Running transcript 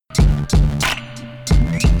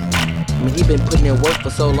I mean, he been putting in work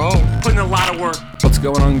for so long. Putting a lot of work. What's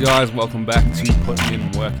going on, guys? Welcome back to Putting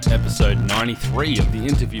In Work, episode 93 of the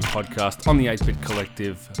interview podcast on the 8-Bit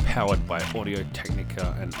Collective, powered by Audio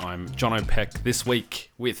Technica, and I'm John O'Peck this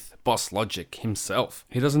week with Boss Logic himself.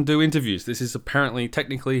 He doesn't do interviews. This is apparently,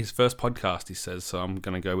 technically, his first podcast, he says, so I'm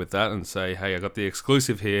going to go with that and say, hey, I got the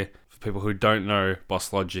exclusive here. For people who don't know,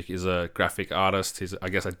 Boss Logic is a graphic artist. He's, I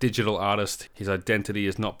guess, a digital artist. His identity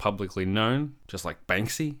is not publicly known, just like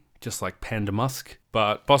Banksy. Just like Panda Musk.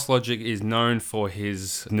 But Boss Logic is known for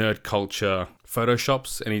his nerd culture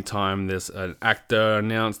photoshops. Anytime there's an actor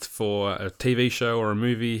announced for a TV show or a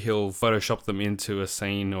movie, he'll photoshop them into a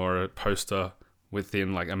scene or a poster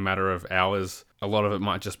within like a matter of hours. A lot of it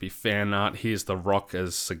might just be fan art. Here's The Rock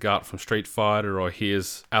as Sagat from Street Fighter, or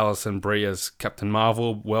here's Alison Brie as Captain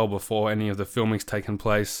Marvel well before any of the filming's taken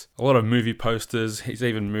place. A lot of movie posters. He's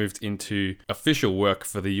even moved into official work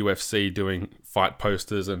for the UFC, doing fight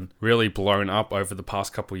posters, and really blown up over the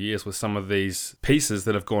past couple of years with some of these pieces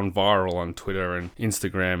that have gone viral on Twitter and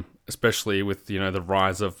Instagram, especially with, you know, the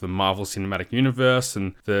rise of the Marvel Cinematic Universe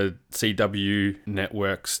and the CW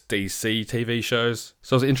network's DC TV shows.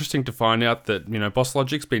 So it was interesting to find out that, you know, Boss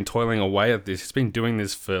Logic's been toiling away at this. He's been doing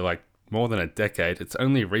this for like more than a decade. It's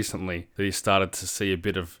only recently that he started to see a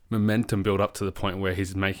bit of momentum build up to the point where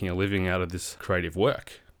he's making a living out of this creative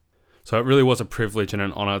work. So it really was a privilege and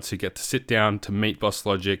an honor to get to sit down to meet Boss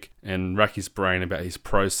Logic and rack his brain about his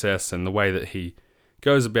process and the way that he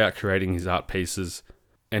goes about creating his art pieces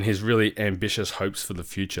and his really ambitious hopes for the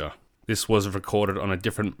future. This was recorded on a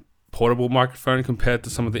different portable microphone compared to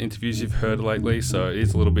some of the interviews you've heard lately, so it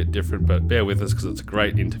is a little bit different, but bear with us because it's a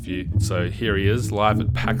great interview. So here he is, live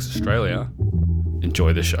at PAX Australia.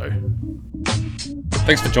 Enjoy the show.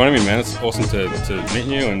 Thanks for joining me, man. It's awesome to meet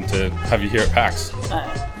you and to have you here at PAX.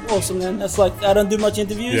 Awesome, man. That's like, I don't do much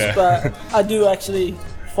interviews, but I do actually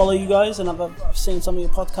follow you guys, and I've seen some of your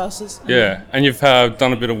podcasts. Yeah, and you've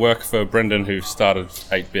done a bit of work for Brendan, who started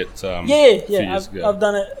 8-Bit I've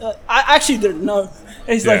done it. I actually didn't know.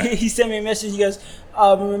 It's like, he sent me a message, he goes,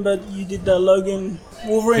 I remember you did the Logan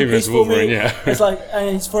Wolverine piece for me. Yeah. It's like, and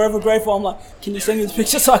he's forever grateful. I'm like, can you send me the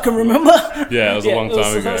picture so I can remember? Yeah, it was a long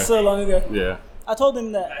time ago. So long ago. Yeah. I told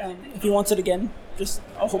him that if he wants it again,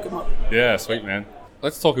 I'll hook him up. Yeah, sweet, man.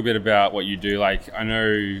 Let's talk a bit about what you do. Like, I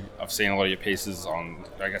know I've seen a lot of your pieces on,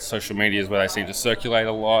 I guess, social medias where they seem to circulate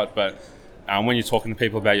a lot, but when you're talking to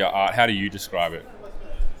people about your art, how do you describe it?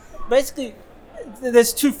 Basically,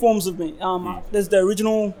 there's two forms of me. There's the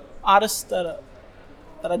original artist that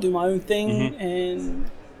I do my own thing and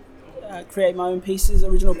create my own pieces,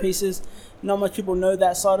 original pieces. Not much people know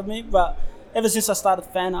that side of me, but ever since I started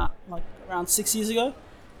fan art, like around 6 years ago,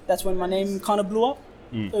 that's when my name kind of blew up.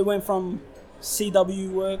 It went from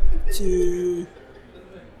CW work to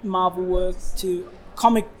Marvel work to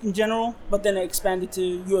comic in general, but then it expanded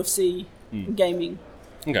to UFC and gaming.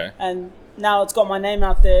 Okay. And now it's got my name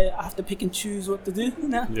out there. I have to pick and choose what to do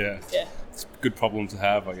now. Yeah. It's a good problem to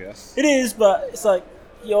have, I guess. It is, but it's like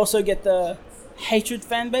you also get the hatred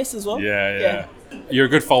fan base as well. Yeah. You're a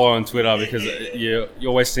good follower on Twitter because you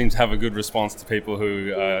always seem to have a good response to people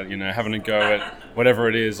who having a go at whatever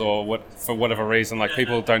it is, or for whatever reason. Like,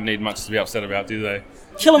 people don't need much to be upset about, do they?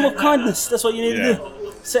 Kill them with kindness. That's what you need to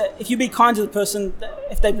do. So if you be kind to the person,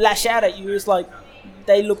 if they lash out at you, it's like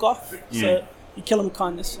they look off. So you kill them with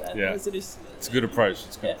kindness. As it is. It's a good approach.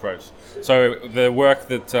 Approach. So the work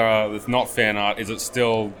that's not fan art, is it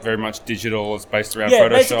still very much digital? It's based around Photoshop? Yeah,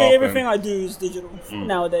 basically everything I do is digital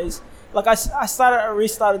nowadays. Like I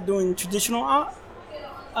restarted doing traditional art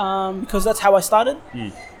because that's how I started,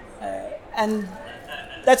 and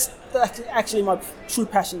that's actually my true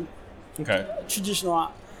passion. Okay. Traditional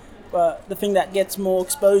art, but the thing that gets more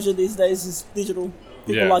exposure these days is digital.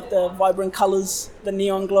 People like the vibrant colors, the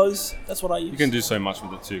neon glows. That's what I use. You can do so much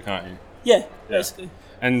with it too, can't you? Yeah, basically.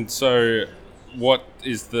 And so, what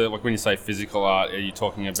is when you say physical art? Are you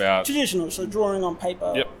talking about traditional? So drawing on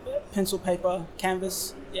paper, pencil paper,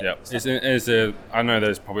 canvas. Yeah. Is there? I know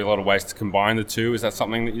there's probably a lot of ways to combine the two. Is that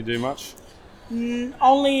something that you do much?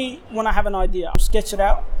 Only when I have an idea. I'll sketch it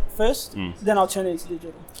out first, then I'll turn it into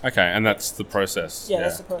digital. Okay, and that's the process. Yeah,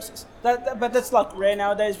 that's the process. But that's like rare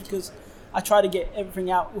nowadays because I try to get everything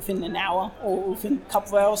out within an hour or within a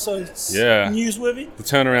couple of hours, so it's newsworthy. The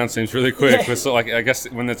turnaround seems really quick. Yeah. So, I guess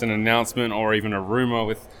when there's an announcement or even a rumor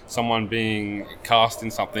with someone being cast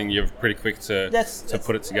in something, you're pretty quick to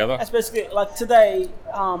put it together. That's basically like today.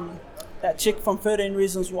 That chick from 13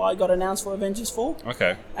 Reasons Why got announced for Avengers 4.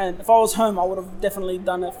 Okay. And if I was home, I would have definitely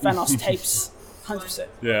done a Thanos tapes, 100%.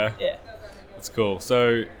 Yeah. That's cool.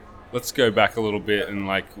 So let's go back a little bit and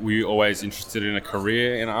like, were you always interested in a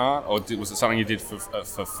career in art, or was it something you did for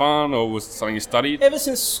fun, or was it something you studied? Ever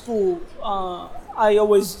since school, I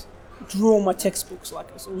always drew on my textbooks. Like,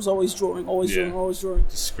 it was always drawing, always drawing.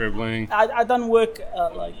 Just scribbling. I done work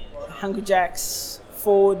at like Hungry Jack's,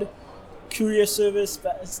 Ford, courier service,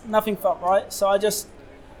 but nothing felt right. So I just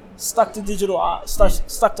stuck to digital art,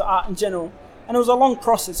 stuck to art in general. And it was a long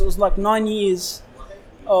process. It was like 9 years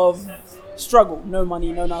of struggle, no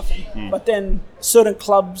money, no nothing. But then certain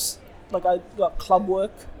clubs, like I got club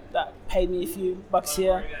work that paid me a few bucks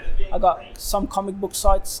here. I got some comic book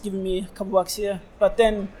sites giving me a couple bucks here. But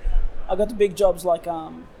then I got the big jobs like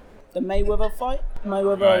the Mayweather fight, and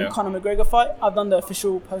Conor McGregor fight. I've done the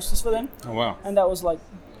official posters for them. Oh, wow. And that was like,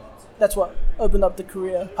 that's what opened up the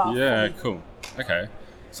career path. Yeah, for me. cool. Okay.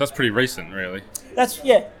 So that's pretty recent, really.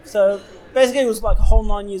 So basically it was like a whole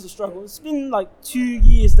 9 years of struggle. It's been like 2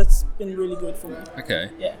 years that's been really good for me. Okay.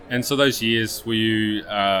 Yeah. And so those years, were you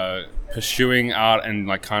pursuing art and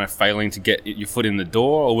like kind of failing to get your foot in the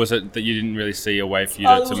door, or was it that you didn't really see a way for you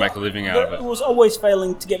to make a living out of it? It was always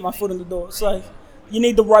failing to get my foot in the door. It's like, you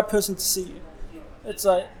need the right person to see you. It's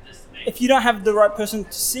like, if you don't have the right person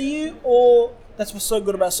to see you, or that's what's so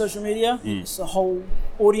good about social media, it's a whole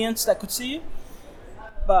audience that could see you.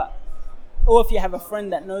 Or if you have a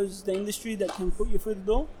friend that knows the industry that can put you through the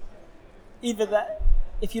door, either that,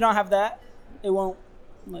 if you don't have that, you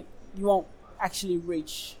won't actually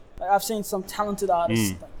reach. Like, I've seen some talented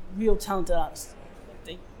artists, like real talented artists,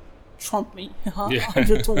 they trump me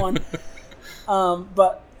 100 to 1.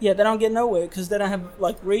 But yeah, they don't get nowhere because they don't have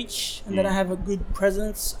like reach, and they don't have a good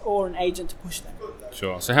presence or an agent to push them.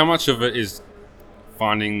 Sure. So how much of it is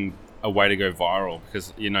finding a way to go viral?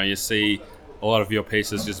 Because, you see a lot of your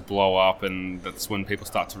pieces just blow up, and that's when people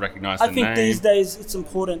start to recognize the name. I think these days it's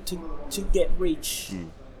important to get reach.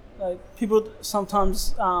 Like, people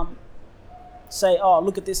sometimes say, oh,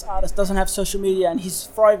 look at this artist, doesn't have social media and he's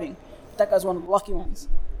thriving. That guy's one of the lucky ones.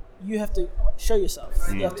 You have to show yourself.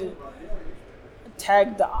 You have to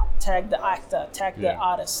tag the actor, tag the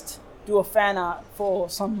artist, do a fan art for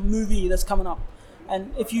some movie that's coming up.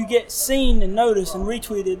 And if you get seen and noticed and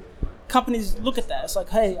retweeted, companies look at that. It's like,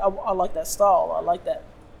 hey, I like that style. I like that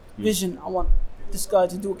vision. I want this guy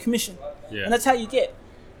to do a commission. Yeah. And that's how you get.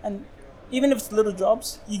 And even if it's little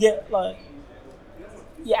jobs, you get like,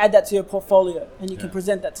 you add that to your portfolio and you can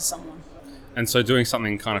present that to someone. And so doing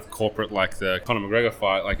something kind of corporate like the Conor McGregor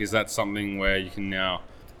fight, like, is that something where you can now,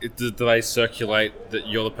 do they circulate that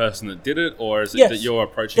you're the person that did it, or is it that you're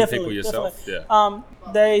approaching people yourself? Definitely. Yeah.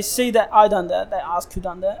 They see that I done that, they ask who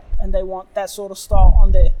done that, and they want that sort of style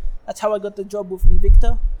on there. That's how I got the job with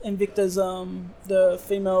Invicta. Invicta's the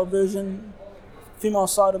female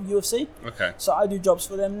side of UFC. Okay. So I do jobs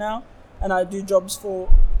for them now, and I do jobs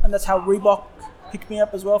and that's how Reebok picked me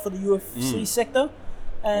up as well for the UFC sector.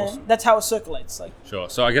 And awesome. That's how it circulates. Like, sure.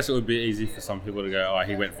 So I guess it would be easy for some people to go, oh,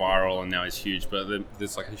 he went viral and now he's huge, but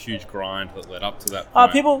there's like a huge grind that led up to that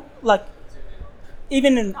point. People, like,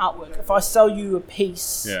 even in artwork, if I sell you a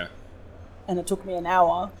piece and it took me an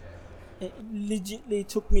hour, it legitimately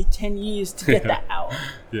took me 10 years to get that hour.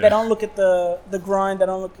 They don't look at the grind, they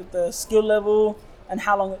don't look at the skill level and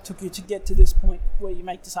how long it took you to get to this point where you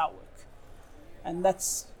make this artwork. And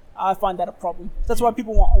I find that a problem. That's why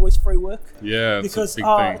people want always free work. Yeah, because a big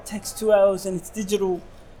thing. It takes 2 hours and it's digital.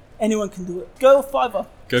 Anyone can do it. Go Fiverr.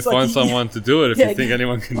 Find someone to do it if you think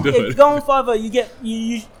anyone can do it. Go on Fiverr.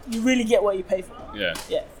 You really get what you pay for. Yeah.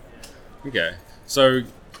 Yeah. Okay. So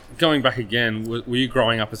going back again, were you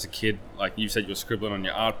growing up as a kid, like you said, you were scribbling on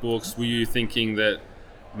your art books? Were you thinking that,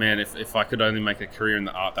 man, if I could only make a career in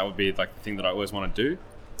the art, that would be like the thing that I always want to do?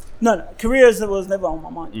 No. Careers was never on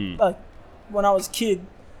my mind. Like, when I was a kid,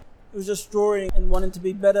 it was just drawing and wanting to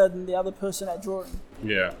be better than the other person at drawing.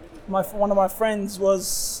 Yeah. One of my friends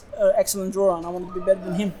was an excellent drawer and I wanted to be better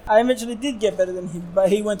than him. I eventually did get better than him, but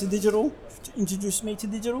he went to digital, to introduce me to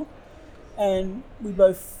digital, and we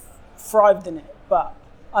both thrived in it. But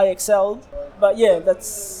I excelled. But yeah,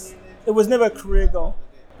 it was never a career goal.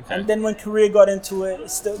 Okay. And then when career got into it,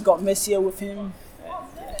 it still got messier with him.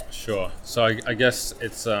 Sure. So I guess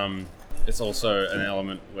it's also an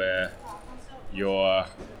element where you're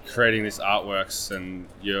creating these artworks and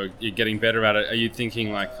you're getting better at it. Are you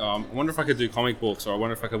thinking like, I wonder if I could do comic books, or I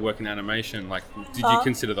wonder if I could work in animation? Like, did you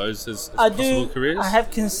consider those as possible careers? I have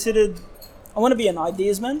considered. I want to be an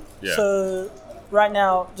ideas man. Yeah. So right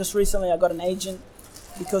now, just recently, I got an agent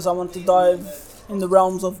because I want to dive in the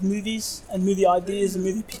realms of movies and movie ideas and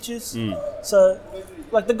movie pitches. So,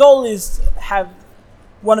 like, the goal is to have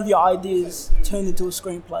one of your ideas turned into a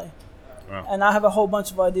screenplay. Wow. And I have a whole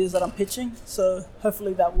bunch of ideas that I'm pitching, so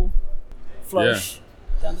hopefully that will flourish.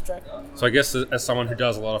 down the track. So I guess as someone who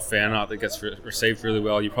does a lot of fan art that gets received really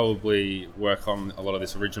well, you probably work on a lot of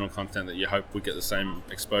this original content that you hope would get the same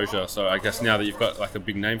exposure. So I guess now that you've got like a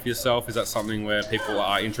big name for yourself, is that something where people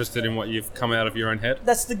are interested in what you've come out of your own head?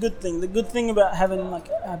 That's the good thing. The good thing about having like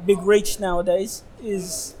a big reach nowadays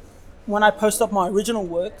is when I post up my original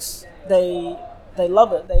works, they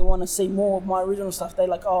love it. They want to see more of my original stuff. They're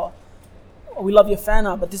like, oh, we love your fan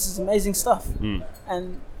art, but this is amazing stuff.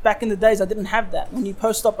 And back in the days, I didn't have that. When you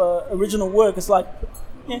post up a original work, it's like,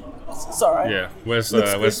 yeah, it's all right. Yeah, where's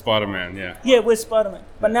Spider-Man? Yeah. Yeah, where's Spider-Man?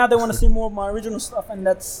 But now they want to see more of my original stuff, and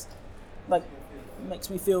that's like makes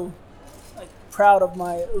me feel like proud of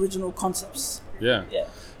my original concepts. Yeah. Yeah.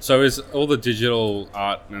 So is all the digital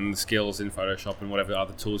art and the skills in Photoshop and whatever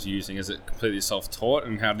other tools you're using, is it completely self-taught?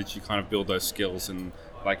 And how did you kind of build those skills? And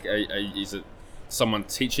like, is it someone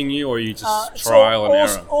teaching you, or are you just trial and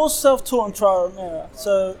error? All self-taught and trial and error.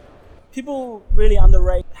 So people really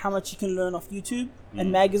underrate how much you can learn off YouTube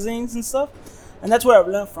and magazines and stuff. And that's where I've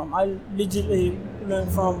learned from. I legitimately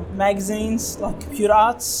learned from magazines like Computer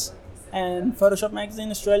Arts and Photoshop Magazine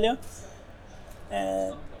Australia,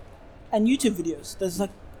 and YouTube videos. There's like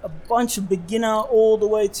a bunch of beginner all the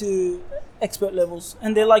way to expert levels,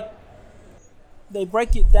 and they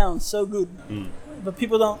break it down so good. But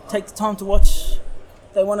people don't take the time to watch.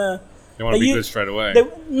 They want to be good straight away.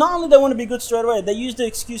 Not only they want to be good straight away, they use the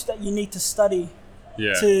excuse that you need to study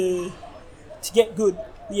to get good.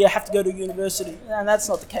 You have to go to university, and that's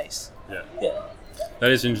not the case. Yeah.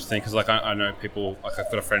 That is interesting because, like, I know people. Like, I've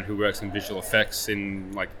got a friend who works in visual effects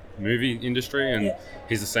in like movie industry, and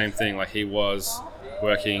he's the same thing. Like, he was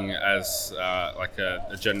working as like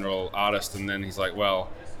a general artist, and then he's like, well,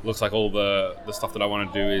 looks like all the stuff that I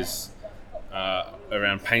want to do is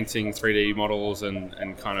around painting 3D models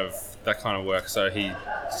and kind of that kind of work. So he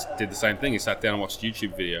just did the same thing. He sat down and watched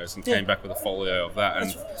YouTube videos and came back with a folio of that. And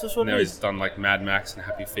that's now he's done like Mad Max and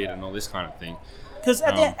Happy Feet and all this kind of thing. Because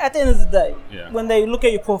at the end of the day, when they look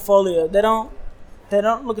at your portfolio, they don't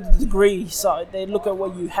look at the degree side. They look at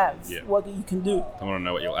what you have, what you can do. They want to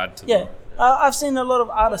know what you'll add to them. I've seen a lot of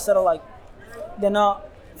artists that are like, they're not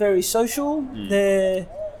very social. They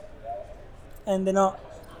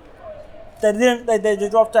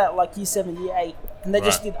dropped out like year 7, year 8, and they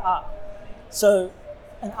just did art. So,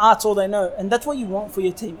 and art's all they know, and that's what you want for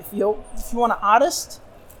your team. If you want an artist,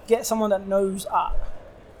 get someone that knows art.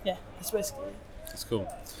 Yeah, that's basically it. That's cool.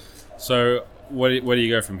 So, where do you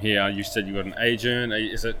go from here? You said you got an agent.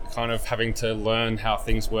 Is it kind of having to learn how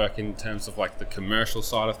things work in terms of like the commercial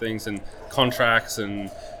side of things and contracts and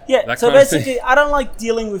that so kind of basically, thing? I don't like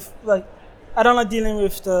dealing with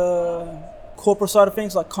the corporate side of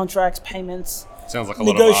things, like contracts, payments. Sounds like a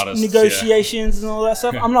lot of artists. Negotiations and all that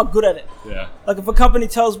stuff. I'm not good at it. Yeah. Like if a company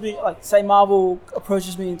tells me, like say Marvel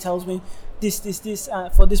approaches me and tells me this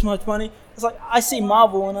for this much money, it's like I see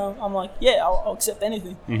Marvel and I'm like, yeah, I'll accept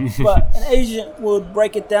anything. But an agent would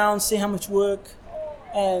break it down, see how much work,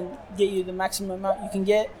 and get you the maximum amount you can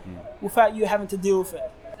get without you having to deal with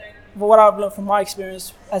it. But what I've learned from my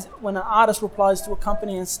experience, as when an artist replies to a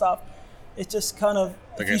company and stuff, it just kind of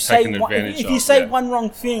if you say one wrong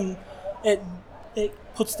thing, it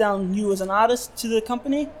puts down you as an artist to the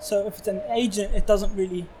company. So if it's an agent, it doesn't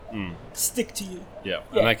really stick to you. Yeah,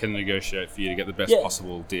 and they can negotiate for you to get the best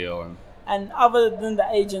possible deal. And other than the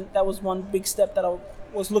agent, that was one big step that I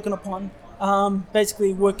was looking upon.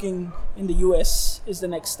 Basically, working in the US is the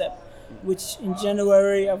next step, which in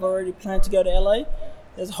January I've already planned to go to LA.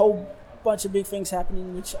 There's a whole bunch of big things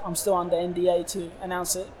happening, which I'm still under NDA to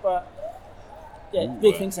announce it, but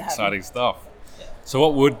big things are happening. Exciting stuff. So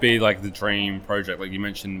what would be like the dream project? Like you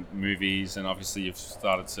mentioned movies, and obviously you've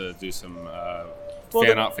started to do some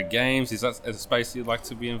fan art for games. Is that a space you'd like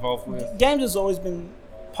to be involved with? Games has always been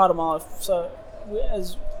part of my life. So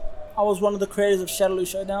as I was one of the creators of Shadaloo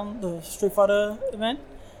Showdown, the Street Fighter event.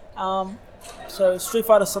 So Street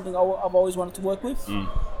Fighter is something I've always wanted to work with.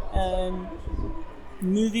 And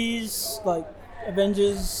movies like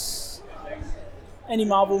Avengers, any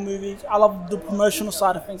Marvel movies. I love the promotional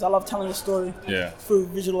side of things. I love telling a story through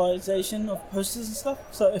visualization of posters and stuff.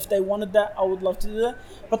 So if they wanted that, I would love to do that.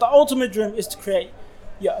 But the ultimate dream is to create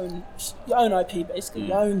your own IP, basically,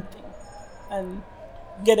 your own thing, and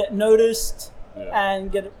get it noticed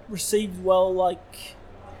and get it received well, like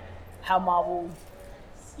how Marvel,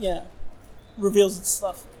 reveals its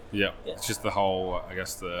stuff. Yeah, it's just the whole, I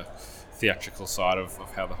guess, the theatrical side of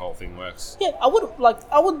how the whole thing works. Yeah, I would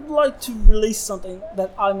like to release something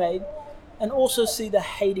that I made and also see the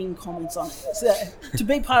hating comments on it. So to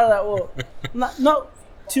be part of that world. Not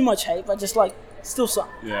too much hate, but just like still some.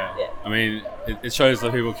 Yeah. I mean, it shows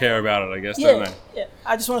that people care about it, I guess, don't they? Yeah.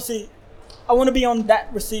 I just want to see I want to be on that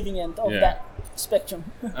receiving end of that spectrum.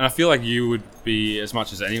 And I feel like you would be, as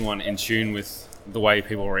much as anyone, in tune with the way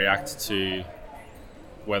people react to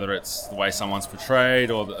whether it's the way someone's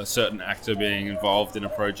portrayed or a certain actor being involved in a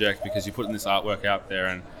project, because you're putting this artwork out there,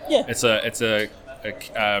 and it's a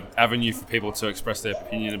avenue for people to express their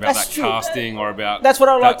opinion about that casting or about that's what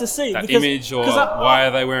I like to see, that image, or why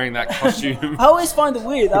are they wearing that costume. I always find it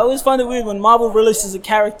weird. when Marvel releases a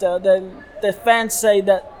character, then the fans say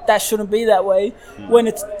that shouldn't be that way when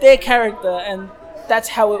it's their character and that's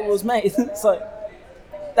how it was made. It's like,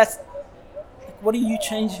 that's, what are you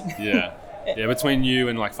changing? Yeah, between you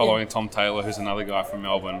and like following Tom Taylor, who's another guy from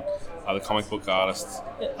Melbourne, the comic book artist,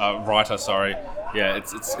 writer. Sorry,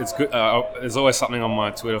 it's good. There's always something on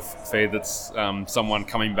my Twitter feed that's someone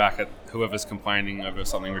coming back at whoever's complaining over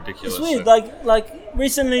something ridiculous. It's weird. Like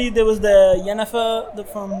recently there was the Yennefer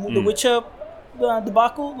from The Witcher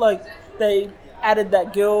debacle. Like they added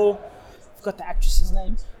that girl. I forgot the actress's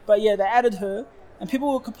name, but yeah, they added her, and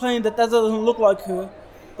people were complaining that doesn't look like her.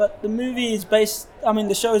 But the movie is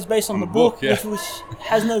the show is based on the book, which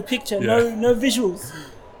has no picture, no visuals.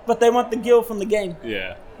 But they want the girl from the game.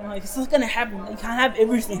 Yeah. I'm like, it's not going to happen. You can't have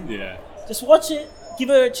everything. Yeah. Just watch it, give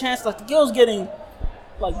her a chance. Like, the girl's getting,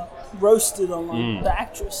 like, roasted on, the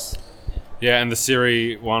actress. Yeah, and the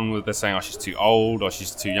Siri one, they're saying, she's too old or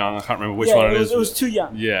she's too young. I can't remember which one it is. It was too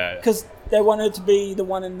young. Yeah. Because they want her to be the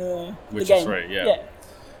one in the Witcher game. 3, yeah.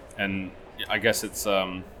 And I guess it's...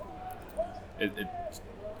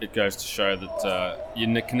 It goes to show that you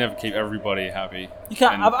can never keep everybody happy. You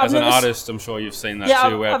can't. And as an artist, I'm sure you've seen that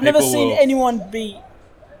too. Where I've never seen anyone be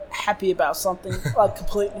happy about something like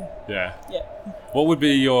completely. Yeah. What would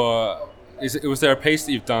be your? Was there a piece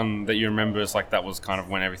that you've done that you remember as like that was kind of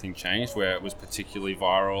when everything changed, where it was particularly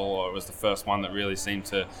viral, or it was the first one that really seemed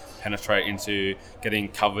to penetrate into getting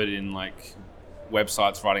covered in like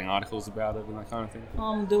websites writing articles about it and that kind of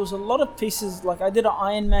thing? There was a lot of pieces. Like I did an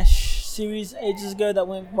Iron Mesh series ages ago that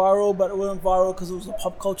went viral, but it wasn't viral because it was a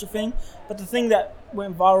pop culture thing. But the thing that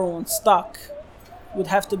went viral and stuck would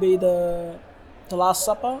have to be the Last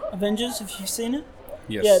Supper, Avengers, if you've seen it.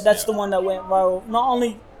 Yes. Yeah, that's the one that went viral. Not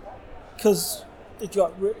only because it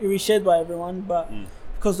got reshared by everyone, but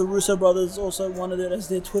because the Russo brothers also wanted it as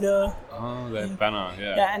their Twitter. Oh, their banner,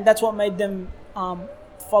 yeah. Yeah, and that's what made them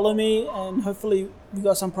follow me, and hopefully we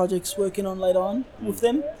got some projects working on later on with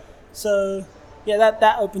them. So yeah,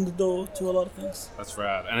 that opened the door to a lot of things. That's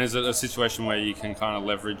rad. And is it a situation where you can kind of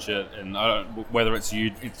leverage it, and whether it's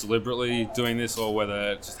deliberately doing this or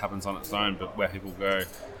whether it just happens on its own, but where people go,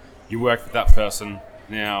 you work with that person,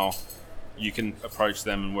 now you can approach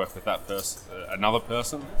them and work with that person, another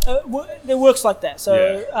person? It works like that. So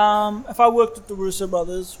if I worked with the Russo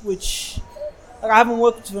brothers, which I haven't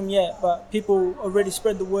worked with them yet, but people already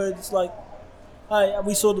spread the word. It's like, hey,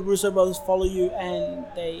 we saw the Russo brothers follow you and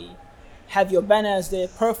they have your banner as their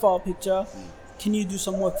profile picture. Can you do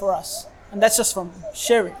some work for us? And that's just from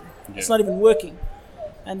sharing. Yeah. It's not even working.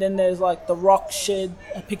 And then there's like The Rock shared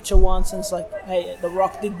a picture once, and it's like, hey, The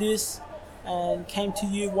Rock did this and came to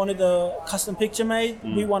you, wanted a custom picture made.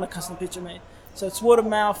 We want a custom picture made. So it's word of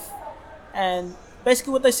mouth and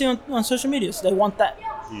basically what they see on social media. So they want that.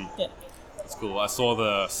 Yeah. That's cool. I saw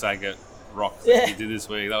the Saget Rock that he did this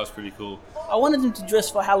week. That was pretty cool. I wanted him to dress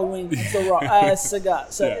for Halloween, The Rock, as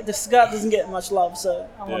Sagat. So the Sagat doesn't get much love, so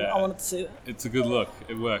I wanted to see that. It's a good look.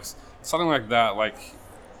 It works. Something like that, like,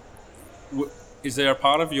 is there a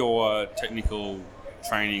part of your technical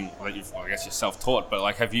training that I guess you're self-taught, but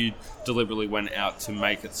like, have you deliberately went out to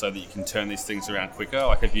make it so that you can turn these things around quicker?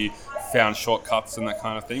 Like, have you found shortcuts and that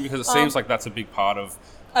kind of thing? Because it seems like that's a big part of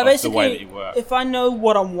the way that you work. If I know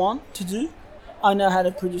what I want to do, I know how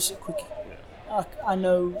to produce it quicker. Yeah. I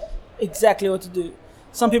know exactly what to do.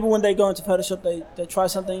 Some people, when they go into Photoshop, they try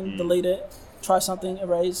something, delete it, try something,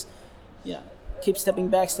 erase, keep stepping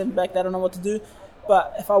back, they don't know what to do.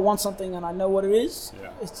 But if I want something and I know what it is,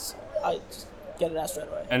 I just get it out straight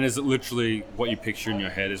away. And is it literally what you picture in your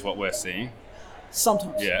head is what we're seeing?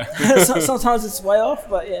 Sometimes. Yeah. Sometimes it's way off,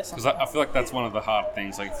 but yeah. Because I feel like that's one of the hard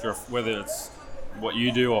things. Like, whether it's what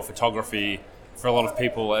you do or photography, for a lot of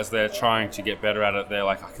people, as they're trying to get better at it, they're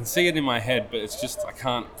like, I can see it in my head, but it's just I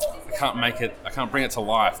can't make it. I can't bring it to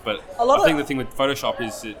life. But I think the thing with Photoshop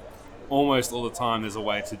is it almost all the time there's a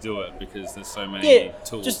way to do it because there's so many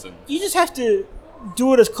tools. You just have to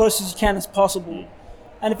do it as close as you can as possible.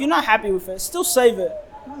 And if you're not happy with it, still save it.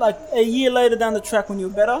 Like a year later down the track when you're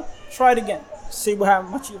better, try it again. See how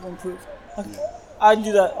much you've improved. I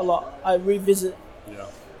do that a lot. I revisit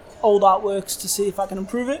old artworks to see if I can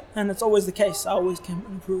improve it, and it's always the case. I always can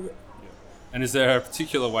improve it. And is there a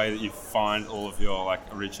particular way that you find all of your like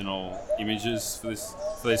original images for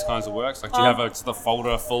these kinds of works? Like, do you have a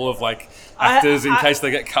folder full of like actors in case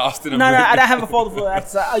they get cast in a movie? No, I don't have a folder full of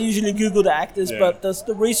actors. I usually Google the actors, Yeah. but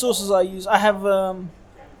the resources I use, I have a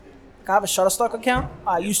Shutterstock account.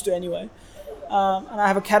 I used to anyway, and I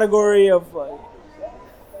have a category of like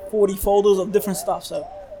 40 folders of different stuff. So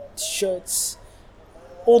shirts,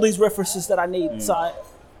 all these references that I need. So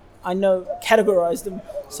I know, categorize them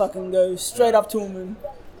so I can go straight up to them and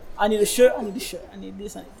I need a shirt, I need this, I need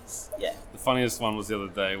this. Yeah. The funniest one was the other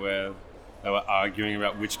day where they were arguing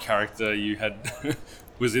about which character you had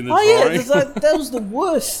was in the drawing. Yeah, that was the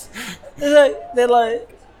worst. They're like,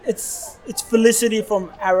 it's Felicity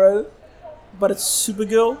from Arrow, but it's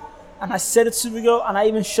Supergirl. And I said it's Supergirl, and I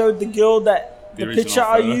even showed the girl that the picture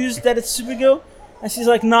I used that it's Supergirl. And she's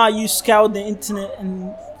like, nah, you scoured the internet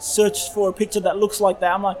and searched for a picture that looks like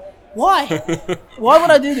that. I'm like, why? Why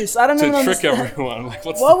would I do this? I don't even understand. To trick everyone. Like,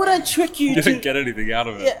 why would I trick you? You didn't get anything out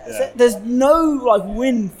of it. Yeah. So there's no like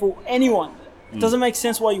win for anyone. It doesn't make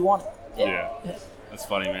sense why you want it. Yeah. That's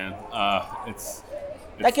funny, man.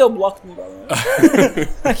 That girl blocked me, by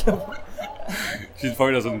the way. She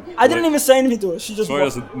probably doesn't. I didn't even say anything to her. She just probably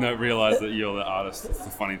blocked doesn't realize that you're the artist. That's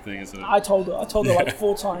the funny thing, isn't it? I told her like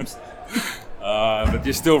 4 times. But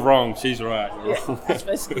you're still wrong. She's right. You're wrong. That's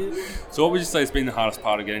basically it. So what would you say has been the hardest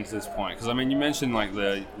part of getting to this point? Because I mean, you mentioned like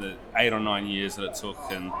the 8 or 9 years that it took,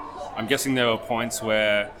 and I'm guessing there were points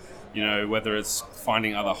where, you know, whether it's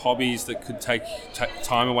finding other hobbies that could take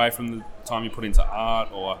time away from the time you put into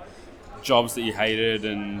art, or jobs that you hated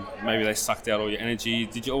and maybe they sucked out all your energy.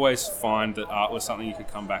 Did you always find that art was something you could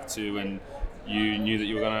come back to and you knew that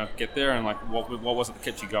you were going to get there? And like, what was it that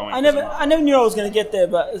kept you going? I never knew I was going to get there,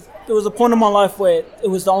 but there was a point in my life where it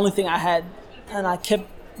was the only thing I had, and I kept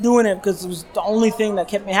doing it because it was the only thing that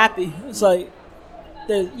kept me happy. It's like,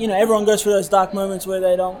 everyone goes through those dark moments where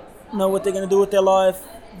they don't know what they're going to do with their life,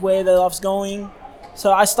 where their life's going.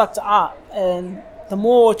 So I stuck to art, and the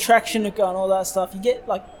more traction it got and all that stuff, you get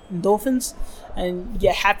like endorphins, and you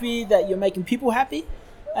get happy that you're making people happy,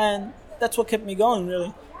 and that's what kept me going,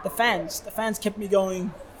 really. The fans kept me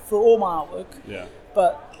going for all my artwork. Yeah.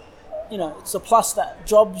 But it's a plus that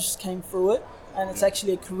jobs came through it, and it's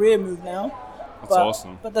actually a career move now. That's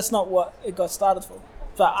awesome. But that's not what it got started for.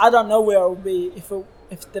 But I don't know where I would be if it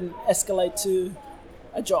didn't escalate to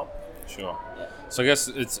a job. Sure. Yeah. So I guess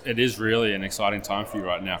it is really an exciting time for you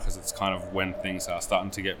right now, because it's kind of when things are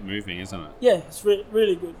starting to get moving, isn't it? Yeah, it's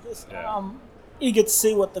really good. I'm eager to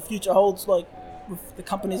see what the future holds, like with the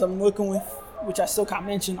companies I'm working with, which I still can't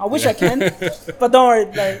mention. I wish I can, but don't worry.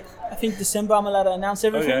 Like, I think December I'm allowed to announce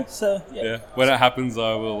everything. Okay. So yeah. When it happens,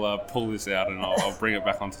 I will pull this out and I'll bring it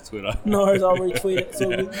back onto Twitter. No worries, I'll retweet it. It's all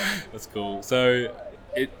good. That's cool. So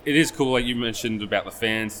it is cool, like you mentioned about the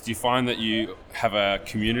fans. Do you find that you have a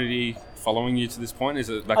community following you to this point? Is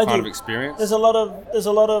it that kind of experience? There's a lot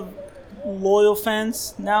of loyal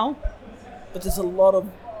fans now, but there's a lot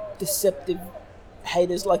of deceptive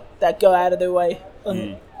haters like that go out of their way,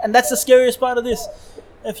 and that's the scariest part of this.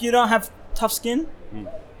 If you don't have tough skin,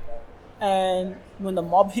 and when the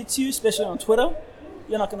mob hits you, especially on Twitter,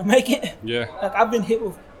 you're not gonna make it. Yeah. Like, I've been hit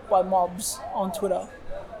by mobs on Twitter,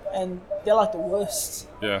 and they're like the worst.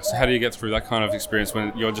 Yeah. So how do you get through that kind of experience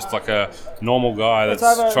when you're just like a normal guy that's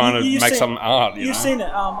either, trying to make some art? You've seen it.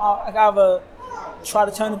 I either try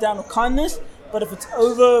to tone it down with kindness, but if it's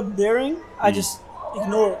overbearing, I just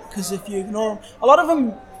ignore it. Because if you ignore them, a lot of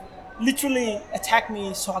them literally attack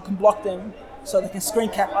me so I can block them, so they can screen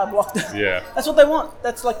cap I block them. Yeah. That's what they want.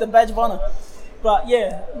 That's like the badge of honor. But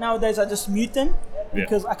yeah, nowadays I just mute them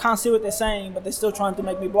because I can't see what they're saying, but they're still trying to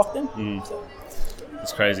make me block them. So.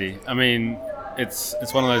 It's crazy. I mean, it's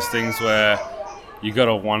one of those things where you got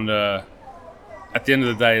to wonder, at the end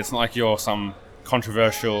of the day, it's not like you're some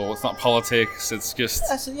controversial, it's not politics, it's just,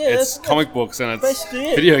 it's comic books and it's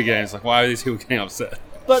video games. Like, why are these people getting upset?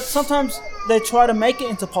 But sometimes they try to make it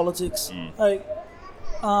into politics. Like,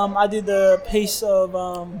 I did a piece of,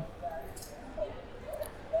 I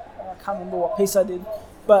can't remember what piece I did,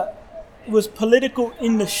 but it was political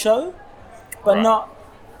in the show, but not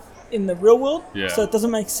in the real world. Yeah. So it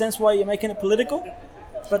doesn't make sense why you're making it political.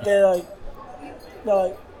 But they're like,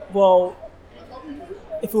 well,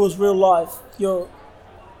 if it was real life, you're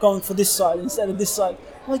going for this side instead of this side.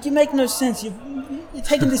 Like, you make no sense. You're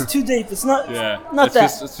taking this too deep. It's not. Not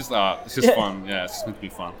that. It's just art. It's just fun. Yeah, it's just meant to be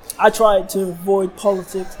fun. I try to avoid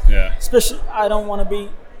politics. Yeah. Especially, I don't want to be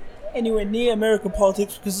anywhere near American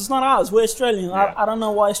politics because it's not ours. We're Australian. Yeah. I don't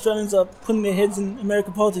know why Australians are putting their heads in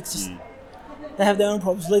American politics. Just they have their own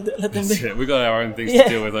problems. Let them be. Yeah, we got our own things to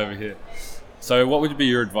deal with over here. So what would be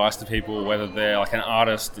your advice to people, whether they're like an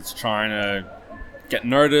artist that's trying to get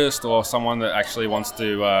noticed or someone that actually wants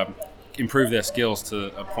to improve their skills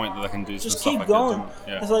to a point that they can do some Just stuff keep like going. that?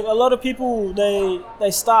 Yeah. It's like a lot of people,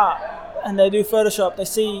 they start and they do Photoshop. They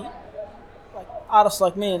see like artists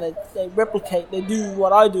like me and they replicate, they do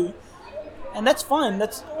what I do. And that's fine,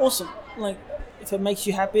 that's awesome. Like, if it makes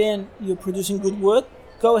you happy and you're producing good work,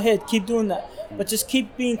 go ahead, keep doing that. But just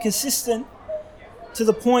keep being consistent to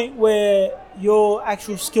the point where your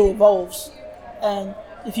actual skill evolves. And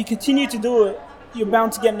if you continue to do it, you're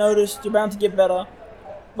bound to get noticed, you're bound to get better.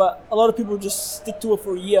 But a lot of people just stick to it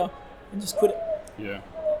for a year and just quit it. Yeah.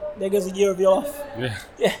 There goes a year of your life. Yeah.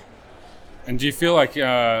 Yeah. And do you feel like,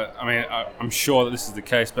 I'm sure that this is the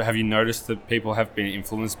case, but have you noticed that people have been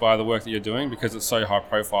influenced by the work that you're doing because it's so high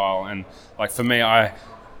profile? And like for me,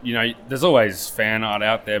 there's always fan art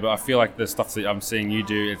out there, but I feel like the stuff that I'm seeing you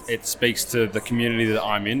do, it speaks to the community that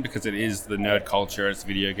I'm in because it is the nerd culture, it's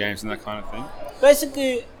video games and that kind of thing.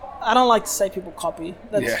 Basically, I don't like to say people copy.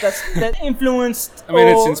 That influenced. I mean,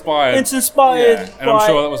 it's inspired. It's inspired. Yeah. And I'm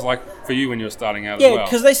sure that was like for you when you were starting out as well. Yeah,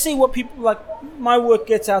 because they see what people like. My work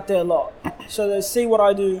gets out there a lot, so they see what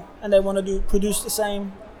I do and they want to produce the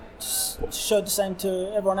same, show the same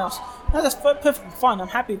to everyone else. No, that's perfectly fine. I'm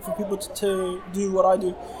happy for people to do what I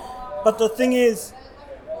do, but the thing is,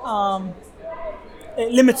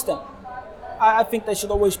 it limits them. I think they should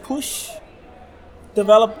always push,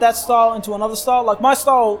 develop that style into another style. Like my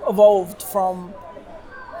style evolved from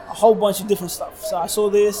a whole bunch of different stuff. So I saw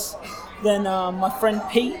this, then my friend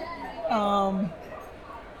Pete,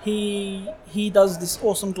 he does this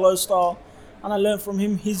awesome glow style, and I learned from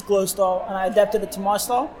him his glow style, and I adapted it to my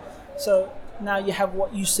style. So now you have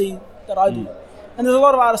what you see that I do. And there's a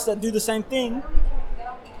lot of artists that do the same thing,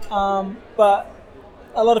 but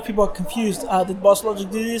a lot of people are confused. Did Boss Logic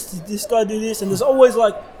do this? Did this guy do this? And there's always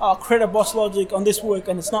like, credit Boss Logic on this work,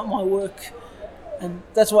 and it's not my work. And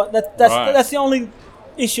that's the only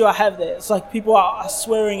issue I have there. It's like people are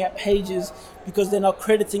swearing at pages because they're not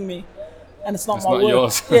crediting me, and it's not my work.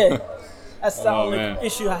 Yours. Yeah, that's the only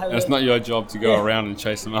issue I have. And it's not your job to go around and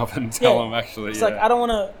chase them up and tell them actually. It's like I don't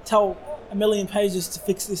want to tell a million pages to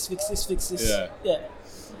fix this. Yeah.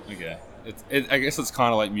 Okay. I guess it's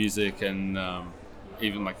kind of like music and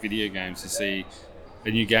even like video games. You see a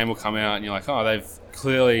new game will come out and you're like, oh, they've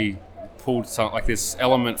clearly pulled some like this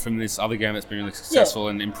element from this other game that's been really successful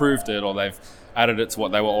and improved it, or they've added it to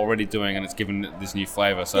what they were already doing and it's given it this new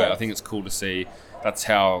flavor. So I think it's cool to see that's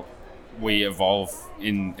how we evolve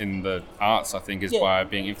in the arts, I think, is by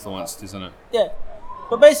being influenced, isn't it? Yeah.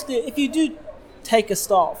 But basically, if you do take a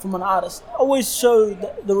style from an artist, always show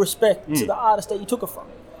the respect to the artist that you took it from.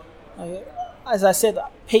 As I said,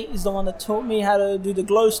 Pete is the one that taught me how to do the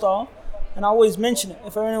glow style, and I always mention it.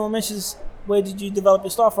 If anyone mentions where did you develop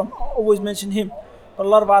your style from, I always mention him. But a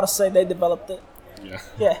lot of artists say they developed it.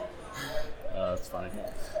 Yeah. That's funny. Yeah.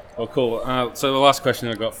 Well, cool. So the last question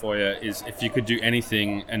I got for you is, if you could do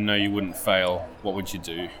anything and know you wouldn't fail, what would you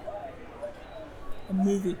do? A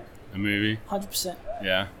movie. A movie? 100%.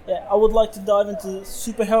 Yeah? Yeah, I would like to dive into the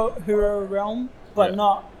superhero realm, but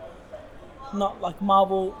not like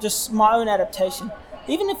Marvel, just my own adaptation.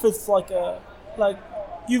 Even if it's like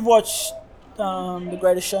you've watched The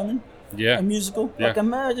Greatest Showman? Yeah. A musical? Yeah. Like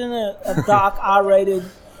imagine a dark R-rated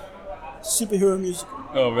superhero musical.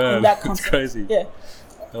 Oh man, that's crazy. Yeah.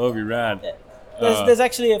 That would be rad. Yeah. There's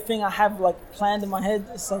actually a thing I have like planned in my head.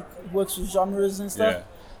 It's like it works with genres and stuff. Yeah.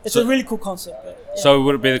 It's a really cool concept. So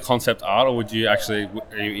would it be the concept art, or would you are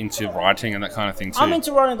you into writing and that kind of thing too? I'm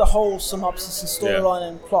into writing the whole synopsis and storyline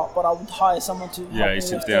and plot, but I would hire someone to help me you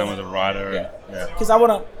sit down with a writer. Because I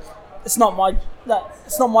want to. It's not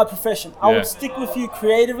my profession. I would stick with you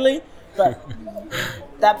creatively, but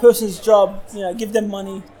that person's job, give them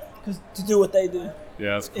money to do what they do.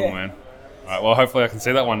 Yeah, that's cool, man. All right, well, hopefully I can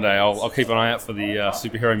see that one day. I'll keep an eye out for the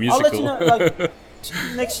superhero musical. I'll let you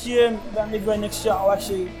know, next year, about midway next year, I'll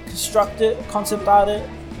actually construct it, concept art it,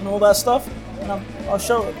 and all that stuff, and I'll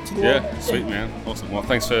show it to the world. Yeah, sweet, man. Awesome. Well,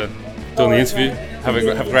 thanks for doing the interview. Man. Have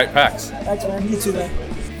a great PAX. Thanks, man. You too, man.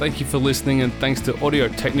 Thank you for listening, and thanks to Audio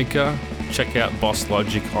Technica. Check out Boss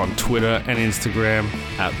Logic on Twitter and Instagram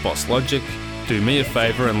 @BossLogic. Do me a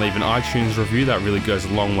favor and leave an iTunes review. That really goes a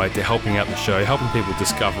long way to helping out the show, helping people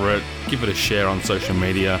discover it. Give it a share on social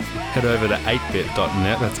media. Head over to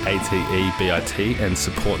 8bit.net, that's ATEBIT, and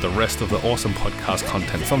support the rest of the awesome podcast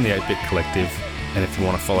content from the 8-Bit Collective. And if you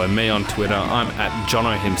want to follow me on Twitter, I'm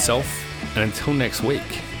 @Jono himself. And until next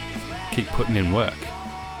week, keep putting in work.